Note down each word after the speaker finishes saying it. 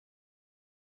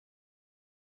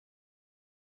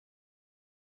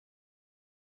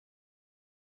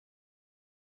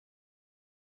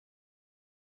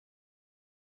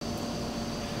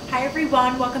Hi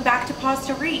everyone, welcome back to Paws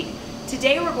to Read.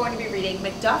 Today we're going to be reading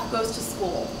McDuff Goes to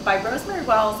School by Rosemary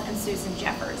Wells and Susan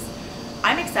Jeffers.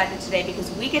 I'm excited today because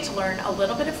we get to learn a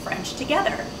little bit of French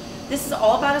together. This is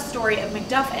all about a story of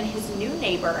McDuff and his new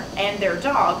neighbor and their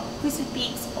dog who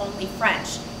speaks only French.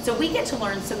 So we get to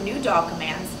learn some new dog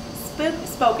commands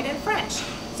spoken in French.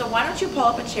 So why don't you pull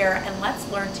up a chair and let's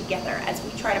learn together as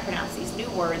we try to pronounce these new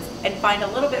words and find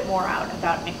a little bit more out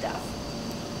about McDuff.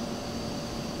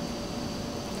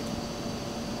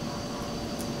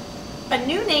 A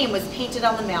new name was painted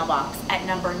on the mailbox at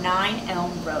number 9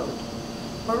 Elm Road.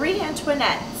 Marie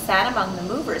Antoinette sat among the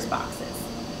movers' boxes.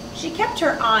 She kept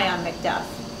her eye on McDuff.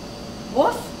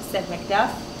 Woof, said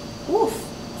McDuff. Woof,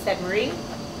 said Marie.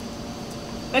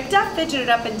 McDuff fidgeted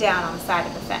up and down on the side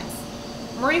of the fence.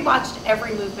 Marie watched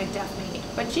every move McDuff made,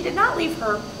 but she did not leave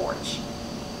her porch.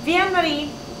 Viens,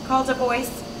 Marie, called a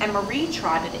voice, and Marie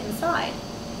trotted inside.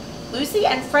 Lucy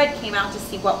and Fred came out to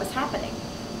see what was happening.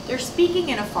 They're speaking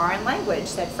in a foreign language,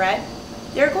 said Fred.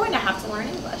 They're going to have to learn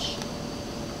English.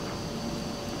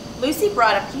 Lucy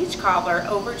brought a peach cobbler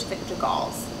over to the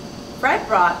DeGauls. Fred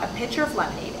brought a pitcher of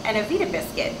lemonade and a Vita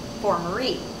biscuit for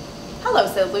Marie. Hello,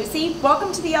 said Lucy.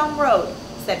 Welcome to the Elm Road,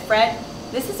 said Fred.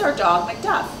 This is our dog,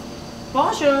 McDuff.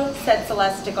 Bonjour, said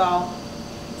Celeste DeGaulle.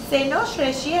 C'est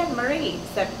notre chien Marie,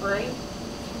 said Marie.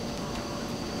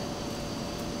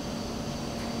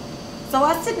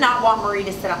 Celeste did not want Marie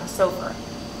to sit on the sofa.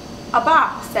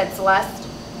 "Abba," said Celeste.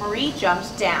 Marie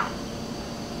jumped down.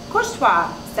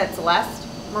 "Couche-toi," said Celeste.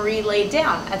 Marie laid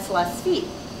down at Celeste's feet.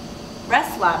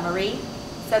 "Reste là, Marie,"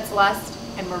 said Celeste,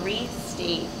 and Marie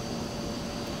stayed.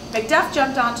 McDuff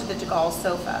jumped onto the DeGaulle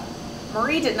sofa.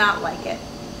 Marie did not like it.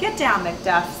 "Get down,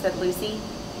 McDuff," said Lucy.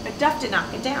 McDuff did not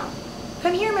get down.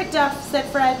 "Come here, McDuff," said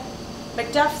Fred.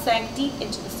 McDuff sank deep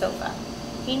into the sofa.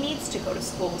 "He needs to go to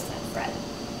school," said Fred.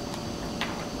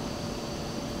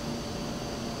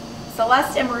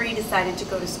 Celeste and Marie decided to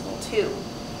go to school too.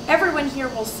 "Everyone here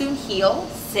will soon heel,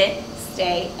 sit,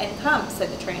 stay, and come,"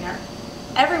 said the trainer.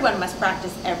 "Everyone must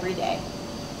practice every day.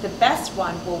 The best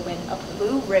one will win a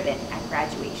blue ribbon at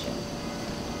graduation."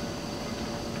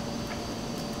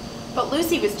 But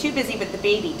Lucy was too busy with the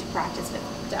baby to practice with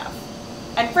McDuff,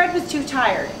 and Fred was too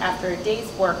tired after a day's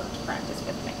work to practice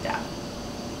with McDuff.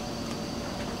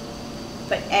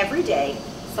 But every day,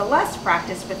 Celeste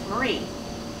practiced with Marie.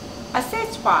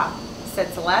 "Assieds-toi,"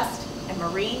 said Celeste, and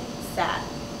Marie sat.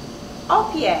 "Au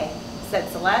pied," said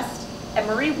Celeste, and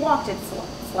Marie walked at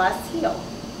Celeste's heel.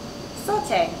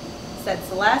 "Saute," said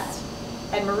Celeste,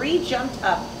 and Marie jumped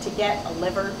up to get a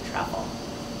liver truffle.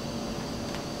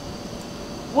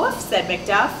 "Woof," said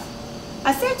McDuff.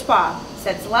 "Assieds-toi,"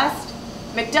 said Celeste.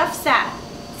 McDuff sat.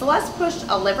 Celeste pushed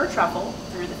a liver truffle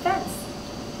through the fence.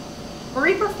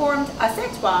 Marie performed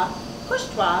assieds-toi,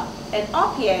 couche-toi, and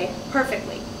au pied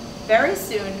perfectly. Very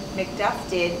soon, McDuff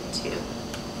did too.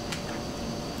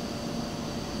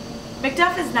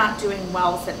 "McDuff is not doing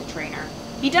well," said the trainer.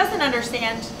 "He doesn't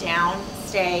understand down,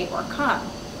 stay, or come.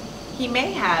 He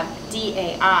may have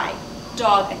DAI,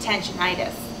 dog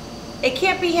attentionitis." "It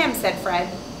can't be him," said Fred.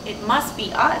 "It must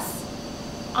be us."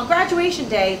 On graduation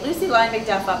day, Lucy lined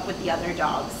McDuff up with the other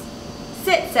dogs.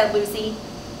 "Sit," said Lucy,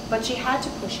 but she had to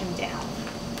push him down.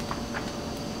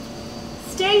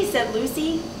 "Stay," said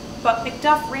Lucy, but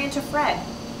McDuff ran to Fred.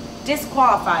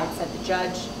 "Disqualified," said the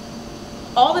judge.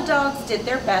 All the dogs did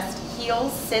their best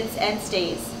heels, sits, and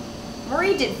stays.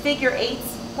 Marie did figure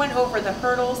eights, went over the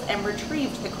hurdles, and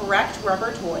retrieved the correct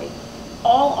rubber toy,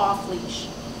 all off leash.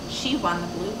 She won the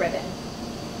blue ribbon.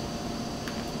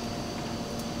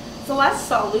 Celeste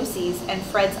saw Lucy's and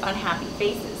Fred's unhappy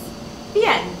faces.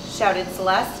 "Bien," shouted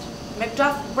Celeste.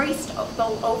 McDuff raced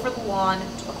over the lawn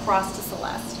across to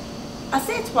Celeste.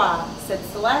 "Assieds-toi," said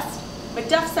Celeste.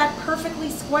 McDuff sat perfectly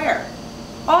square.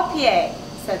 "Au pied,"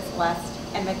 said Celeste,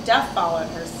 and McDuff followed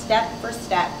her step for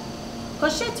step.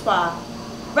 "Couche-toi,"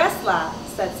 "Reste là,"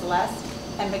 said Celeste,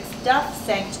 and McDuff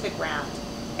sank to the ground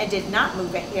and did not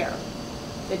move a hair.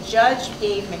 The judge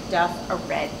gave McDuff a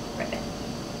red ribbon.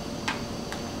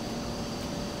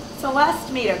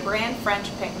 Celeste made a grand French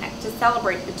picnic to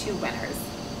celebrate the two winners.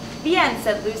 "Bien,"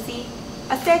 said Lucy.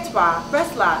 "Assieds-toi,"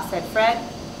 "Reste là," said Fred.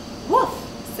 "Woof,"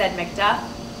 said McDuff.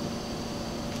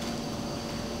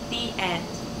 The end.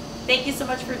 Thank you so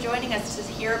much for joining us to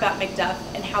hear about McDuff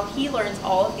and how he learns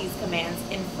all of these commands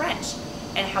in French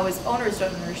and how his owners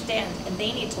don't understand and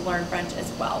they need to learn French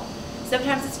as well.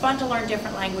 Sometimes it's fun to learn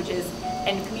different languages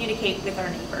and communicate with our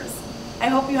neighbors. I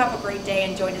hope you have a great day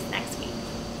and join us next week.